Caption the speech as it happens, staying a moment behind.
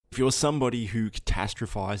If you're somebody who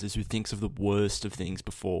catastrophizes, who thinks of the worst of things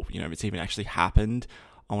before, it's even actually happened,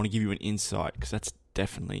 I want to give you an insight, because that's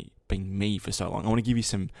definitely been me for so long. I want to give you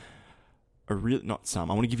I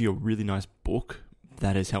want to give you a really nice book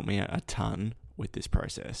that has helped me out a ton with this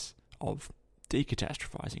process of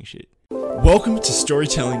decatastrophizing shit. Welcome to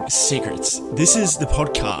Storytelling Secrets. This is the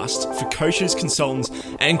podcast for coaches, consultants,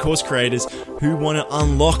 and course creators who want to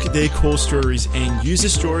unlock their core stories and use the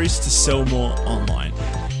stories to sell more online.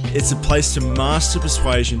 It's a place to master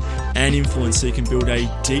persuasion and influence so you can build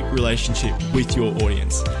a deep relationship with your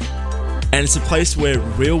audience. And it's a place where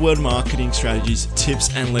real-world marketing strategies,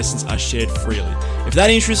 tips, and lessons are shared freely. If that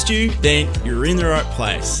interests you, then you're in the right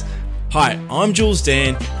place. Hi, I'm Jules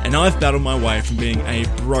Dan, and I've battled my way from being a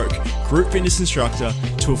broke group fitness instructor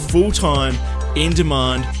to a full-time,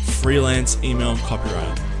 in-demand, freelance email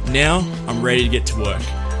copywriter. Now, I'm ready to get to work.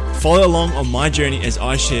 Follow along on my journey as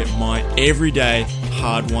I share my everyday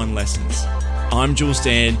hard-won lessons. I'm Jules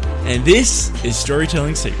Dan, and this is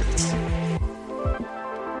Storytelling Secrets.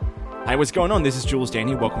 Hey, what's going on? This is Jules Dan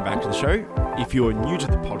here. Welcome back to the show. If you're new to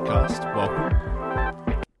the podcast,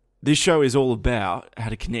 welcome. This show is all about how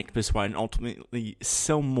to connect, persuade, and ultimately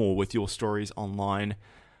sell more with your stories online.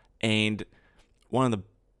 And one of the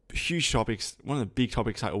big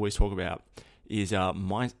topics I always talk about is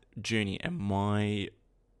my journey and my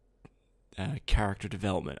character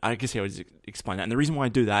development. I guess I would explain that. And the reason why I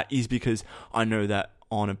do that is because I know that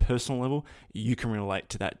on a personal level, you can relate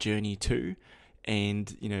to that journey too.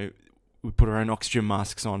 And, we put our own oxygen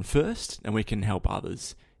masks on first, and we can help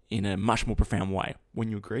others in a much more profound way.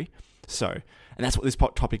 Wouldn't you agree? And that's what this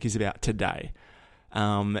topic is about today.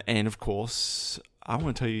 And of course, I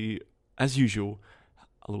want to tell you, as usual,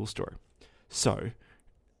 a little story. So,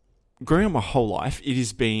 growing up my whole life, it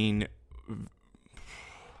has been...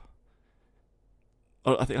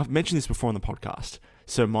 I think I've mentioned this before on the podcast.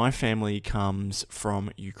 So my family comes from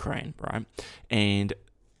Ukraine, right? And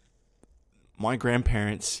my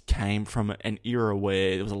grandparents came from an era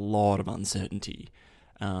where there was a lot of uncertainty.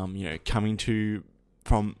 From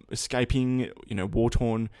escaping,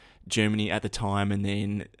 war-torn Germany at the time, and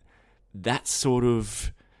then that sort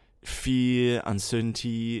of fear,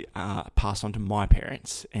 uncertainty passed on to my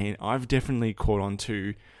parents. And I've definitely caught on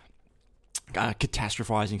to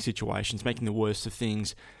catastrophizing situations, making the worst of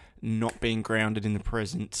things, not being grounded in the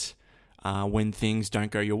present when things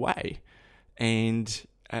don't go your way. And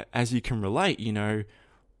as you can relate,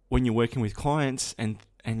 when you're working with clients and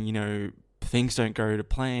things don't go to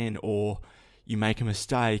plan, or you make a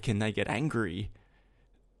mistake and they get angry,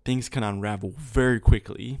 things can unravel very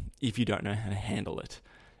quickly if you don't know how to handle it.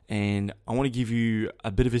 And I want to give you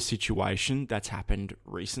a bit of a situation that's happened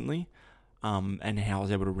recently, and how I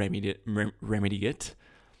was able to remedy it,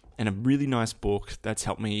 and a really nice book that's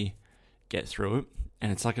helped me get through it.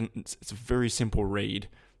 And it's a very simple read,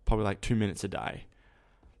 probably like 2 minutes a day.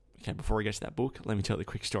 Okay, before I get to that book, let me tell you a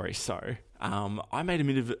quick story. So, I made a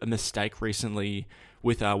bit of a mistake recently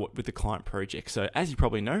with the client project. So, as you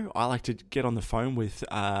probably know, I like to get on the phone with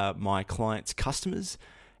my clients' customers,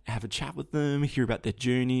 have a chat with them, hear about their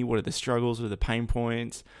journey, what are the struggles, what are the pain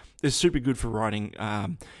points. It's super good for writing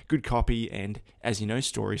good copy, and as you know,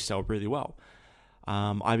 stories sell really well.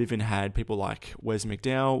 I've even had people like Wes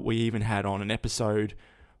McDowell. We even had on an episode,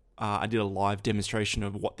 I did a live demonstration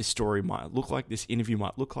of what this story might look like, this interview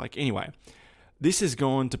might look like. Anyway, this has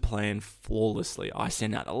gone to plan flawlessly. I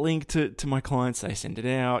send out a link to my clients. They send it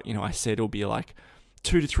out. I said it'll be like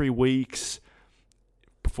 2 to 3 weeks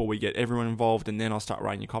before we get everyone involved, and then I'll start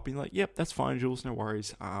writing your copy. Like, yep, that's fine, Jules, no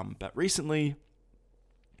worries. But recently,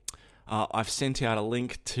 I've sent out a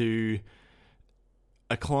link to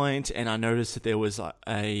a client, and I noticed that there was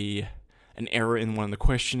an error in one of the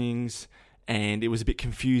questionings, and it was a bit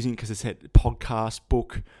confusing because it said podcast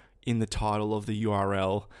book in the title of the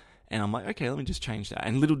URL. And I'm like, okay, let me just change that.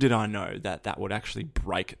 And little did I know that would actually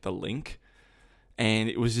break the link. And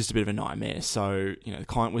it was just a bit of a nightmare. So, the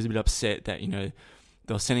client was a bit upset that, they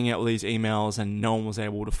were sending out all these emails and no one was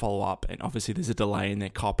able to follow up. And obviously there's a delay in their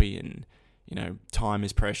copy, and, time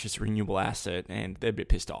is precious, renewable asset, and they're a bit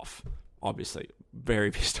pissed off. Obviously,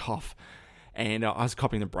 very pissed off. And I was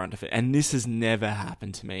copying the brunt of it. And this has never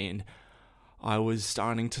happened to me. And I was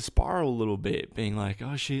starting to spiral a little bit, being like,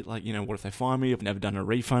 oh shit, what if they find me? I've never done a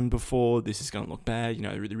refund before. This is going to look bad.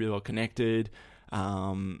 They're really, really well connected.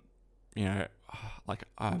 I've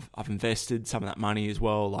invested some of that money as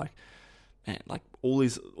well. All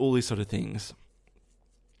these sort of things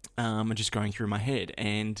are just going through my head.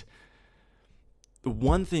 And the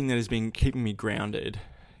one thing that has been keeping me grounded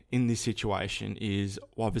in this situation is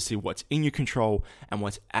obviously what's in your control and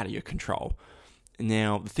what's out of your control.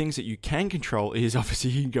 Now, the things that you can control is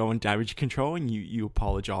obviously you can go on damage control and you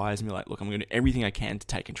apologize and be like, look, I'm going to do everything I can to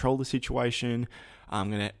take control of the situation.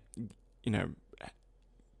 I'm going to,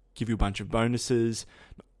 give you a bunch of bonuses,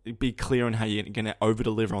 be clear on how you're going to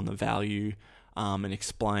over-deliver on the value, and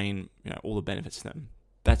explain, all the benefits to them.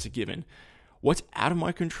 That's a given. What's out of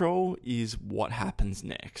my control is what happens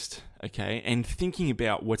next, okay? And thinking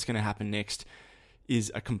about what's going to happen next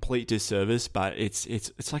is a complete disservice, but it's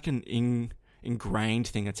like an ingrained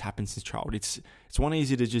thing that's happened since childhood. It's one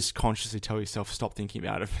easy to just consciously tell yourself, stop thinking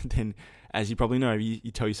about it. But then, as you probably know,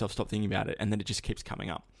 you tell yourself, stop thinking about it, and then it just keeps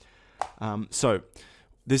coming up. So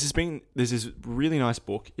there's this really nice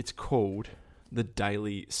book. It's called The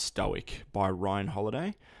Daily Stoic by Ryan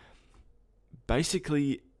Holiday.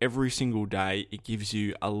 Basically, every single day, it gives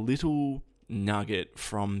you a little nugget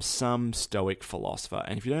from some Stoic philosopher.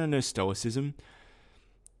 And if you don't know Stoicism,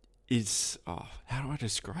 how do I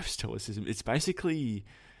describe Stoicism? It's basically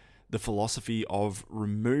the philosophy of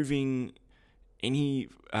removing any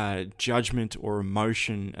judgment or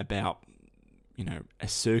emotion about, a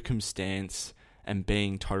circumstance and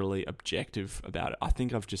being totally objective about it. I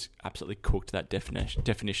think I've just absolutely cooked that definition.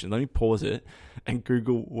 Let me pause it and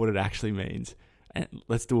Google what it actually means. And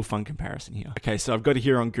let's do a fun comparison here. Okay, so I've got it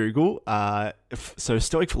here on Google. So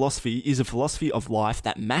Stoic philosophy is a philosophy of life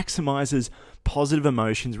that maximizes positive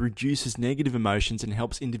emotions, reduces negative emotions, and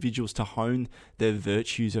helps individuals to hone their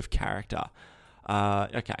virtues of character.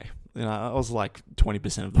 Okay, I was like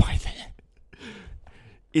 20% of the way there.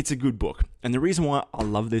 It's a good book. And the reason why I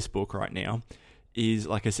love this book right now is,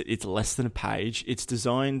 like I said, it's less than a page. It's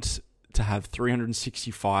designed to have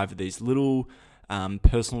 365 of these little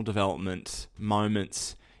personal development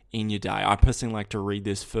moments in your day. I personally like to read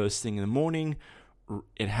this first thing in the morning.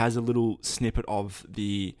 It has a little snippet of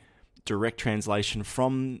the direct translation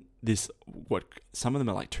from this, what some of them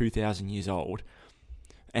are like 2,000 years old,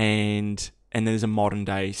 and there's a modern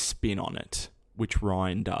day spin on it, which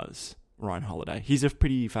Ryan Holiday. He's a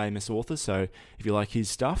pretty famous author, so if you like his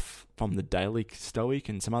stuff from The Daily Stoic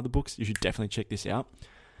and some other books, you should definitely check this out.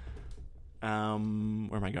 Where am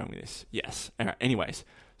I going with this? Yes. All right. Anyways,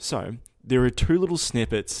 so there are two little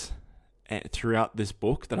snippets throughout this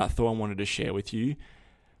book that I thought I wanted to share with you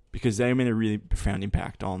because they made a really profound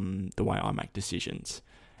impact on the way I make decisions.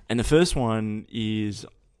 And the first one is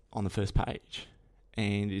on the first page,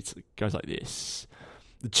 and it goes like this.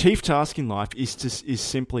 The chief task in life is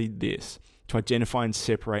simply this: to identify and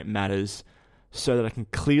separate matters so that I can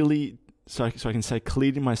so I can say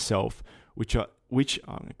clearly to myself I'm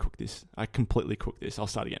going to cook this. I completely cooked this. I'll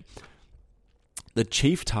start again. The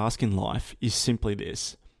chief task in life is simply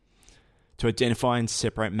this: to identify and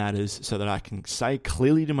separate matters so that I can say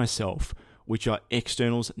clearly to myself which are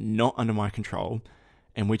externals not under my control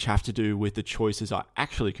and which have to do with the choices I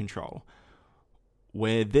actually control.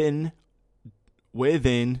 Where then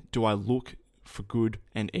do I look for good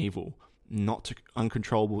and evil, not to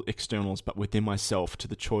uncontrollable externals, but within myself to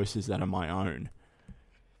the choices that are my own?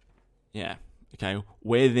 Yeah. Okay.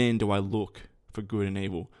 Where then do I look for good and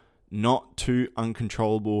evil, not to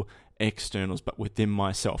uncontrollable externals, but within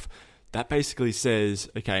myself? That basically says,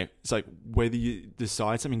 okay, it's like whether you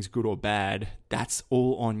decide something's good or bad, that's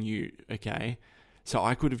all on you. Okay. So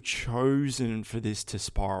I could have chosen for this to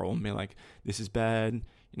spiral and be like, this is bad.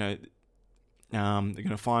 They're going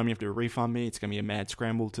to fine me, have to refund me. It's going to be a mad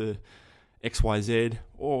scramble to XYZ.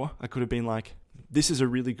 Or I could have been like, this is a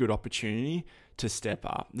really good opportunity to step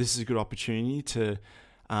up. This is a good opportunity to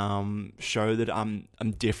show that I'm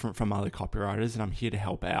different from other copywriters and I'm here to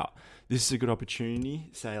help out. This is a good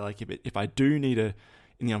opportunity. Say like if I do need in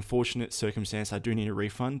the unfortunate circumstance, I do need a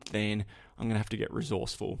refund, then I'm going to have to get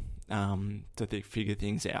resourceful to figure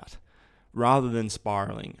things out rather than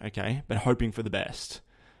spiraling, okay, but hoping for the best.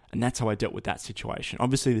 And that's how I dealt with that situation.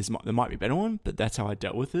 Obviously, there might be a better one, but that's how I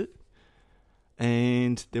dealt with it.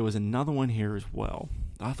 And there was another one here as well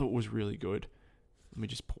that I thought was really good. Let me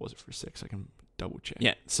just pause it for a sec so I can double check.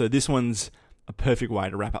 Yeah, so this one's a perfect way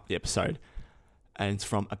to wrap up the episode. And it's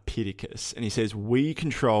from Epictetus. And he says, we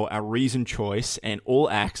control our reasoned choice and all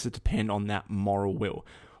acts that depend on that moral will.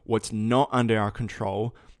 What's not under our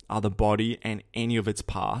control are the body and any of its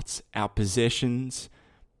parts, our possessions,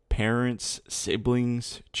 parents,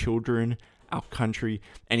 siblings, children, our country,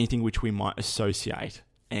 anything which we might associate.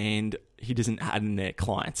 And he doesn't add in there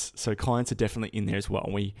clients. So clients are definitely in there as well.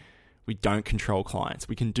 We don't control clients.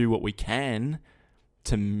 We can do what we can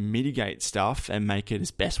to mitigate stuff and make it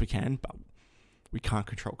as best we can, but we can't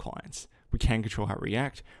control clients. We can control how we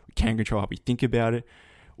react. We can control how we think about it.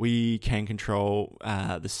 We can control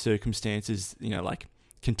the circumstances, like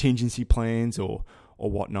contingency plans or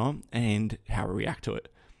whatnot, and how we react to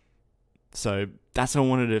it. So that's what I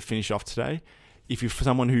wanted to finish off today. If you're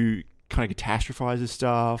someone who kind of catastrophizes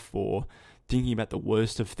stuff or thinking about the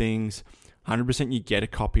worst of things, 100% you get a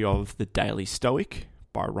copy of The Daily Stoic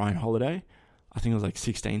by Ryan Holiday. I think it was like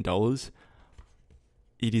 $16.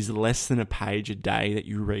 It is less than a page a day that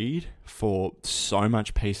you read for so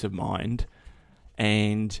much peace of mind.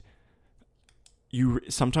 And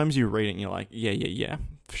sometimes you read it and you're like, yeah,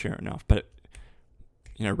 fair enough. But,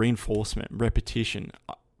 reinforcement, repetition,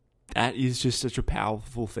 that is just such a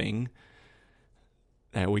powerful thing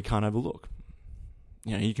that we can't overlook.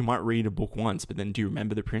 You might read a book once, but then do you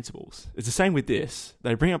remember the principles? It's the same with this.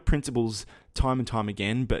 They bring up principles time and time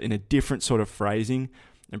again, but in a different sort of phrasing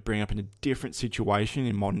and bring up in a different situation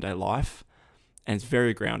in modern day life. And it's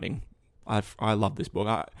very grounding. I love this book.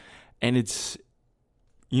 And it's,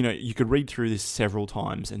 you could read through this several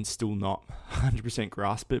times and still not 100%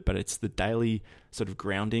 grasp it, but it's the daily sort of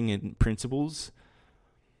grounding and principles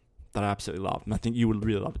that I absolutely love. And I think you would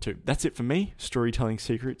really love it too. That's it for me. Storytelling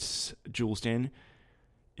Secrets, Jules Den.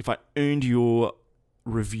 If I earned your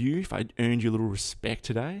review, if I earned your little respect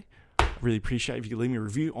today, I really appreciate if you could leave me a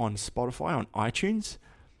review on Spotify, on iTunes.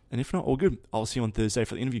 And if not, all good. I'll see you on Thursday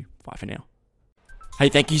for the interview. Bye for now. Hey,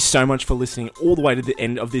 thank you so much for listening all the way to the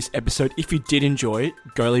end of this episode. If you did enjoy it,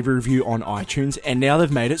 go leave a review on iTunes. And now they've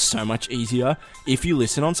made it so much easier if you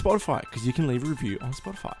listen on Spotify, because you can leave a review on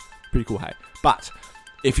Spotify. Pretty cool, hey? But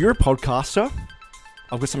if you're a podcaster,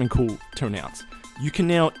 I've got something cool to announce. You can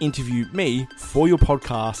now interview me for your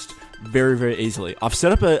podcast very, very easily. I've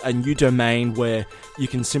set up a new domain where you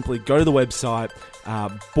can simply go to the website,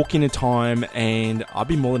 book in a time, and I'd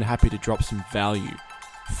be more than happy to drop some value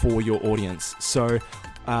for your audience. So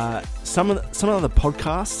some of the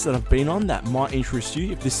podcasts that I've been on that might interest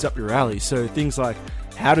you if this is up your alley. So things like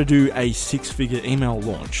how to do a 6-figure email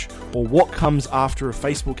launch, or what comes after a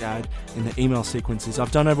Facebook ad in the email sequences.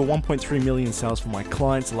 I've done over 1.3 million sales for my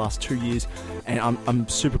clients the last 2 years, and I'm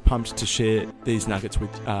super pumped to share these nuggets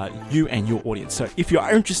with you and your audience. So if you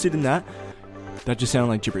are interested in that just sounded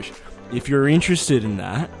like gibberish. If you're interested in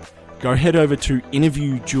that, go head over to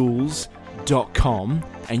interviewjules.com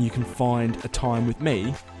and you can find a time with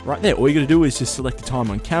me right there. All you got to do is just select a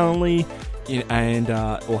time on Calendly, and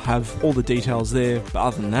we'll have all the details there. But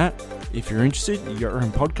other than that, if you're interested, you got your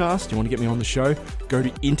own podcast, you want to get me on the show, go to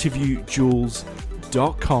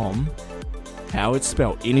interviewjules.com, how it's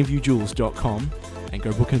spelled, interviewjules.com, and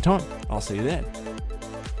go book in a time. I'll see you there.